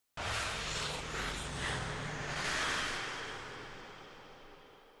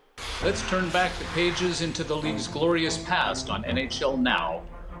Let's turn back the pages into the league's glorious past on NHL Now.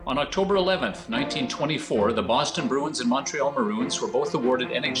 On October 11th, 1924, the Boston Bruins and Montreal Maroons were both awarded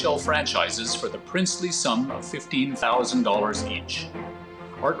NHL franchises for the princely sum of $15,000 each.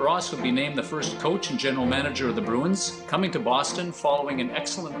 Art Ross would be named the first coach and general manager of the Bruins, coming to Boston following an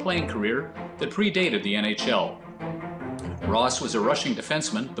excellent playing career that predated the NHL. Ross was a rushing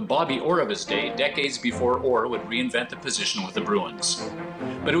defenseman, the Bobby Orr of his day, decades before Orr would reinvent the position with the Bruins.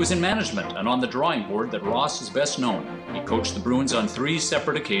 But it was in management and on the drawing board that Ross is best known. He coached the Bruins on 3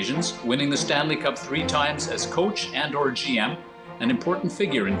 separate occasions, winning the Stanley Cup 3 times as coach and/or GM, an important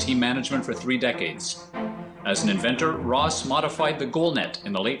figure in team management for 3 decades. As an inventor, Ross modified the goal net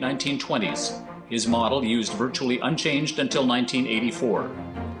in the late 1920s. His model used virtually unchanged until 1984.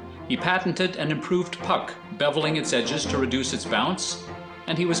 He patented an improved puck, beveling its edges to reduce its bounce,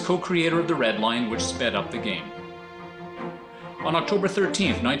 and he was co-creator of the red line, which sped up the game. On October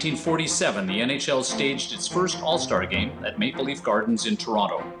 13, 1947, the NHL staged its first All-Star game at Maple Leaf Gardens in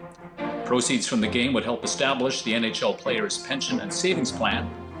Toronto. Proceeds from the game would help establish the NHL Players' Pension and Savings Plan,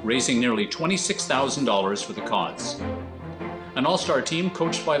 raising nearly $26,000 for the cause. An All-Star team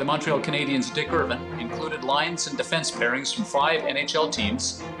coached by the Montreal Canadiens' Dick Irvin included lines and defense pairings from 5 NHL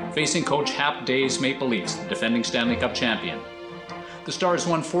teams, facing coach Hap Day's Maple Leafs, the defending Stanley Cup champion. The Stars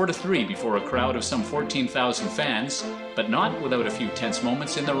won 4-3 before a crowd of some 14,000 fans, but not without a few tense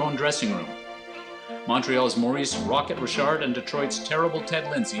moments in their own dressing room. Montreal's Maurice "Rocket" Richard and Detroit's terrible Ted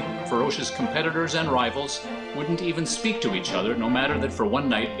Lindsay, ferocious competitors and rivals, wouldn't even speak to each other, no matter that for one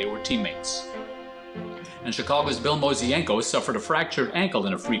night they were teammates. And Chicago's Bill Mosienko suffered a fractured ankle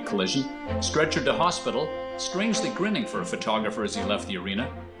in a freak collision, stretchered to hospital, strangely grinning for a photographer as he left the arena.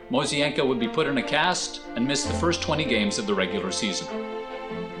 Mosienko would be put in a cast and miss the first 20 games of the regular season.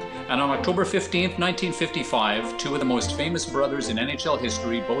 And on October 15, 1955, 2 of the most famous brothers in NHL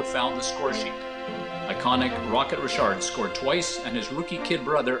history both found the score sheet. Iconic Rocket Richard scored twice, and his rookie kid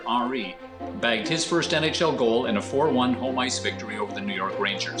brother, Henri, bagged his first NHL goal in a 4-1 home ice victory over the New York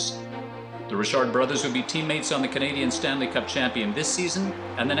Rangers. The Richard brothers would be teammates on the Canadian Stanley Cup champion this season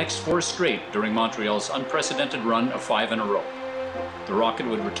and the next 4 straight during Montreal's unprecedented run of 5 in a row. The Rocket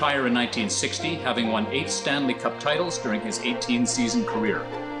would retire in 1960, having won 8 Stanley Cup titles during his 18-season career.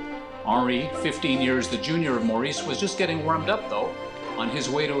 Henri, 15 years the junior of Maurice, was just getting warmed up, though, on his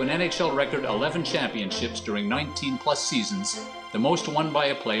way to an NHL record 11 championships during 19-plus seasons, the most won by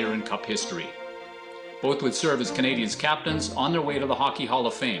a player in Cup history. Both would serve as Canadiens captains on their way to the Hockey Hall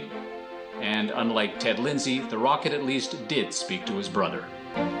of Fame. And unlike Ted Lindsay, the Rocket at least did speak to his brother.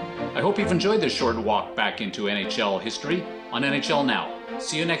 I hope you've enjoyed this short walk back into NHL history on NHL Now.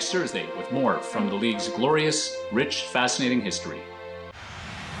 See you next Thursday with more from the league's glorious, rich, fascinating history.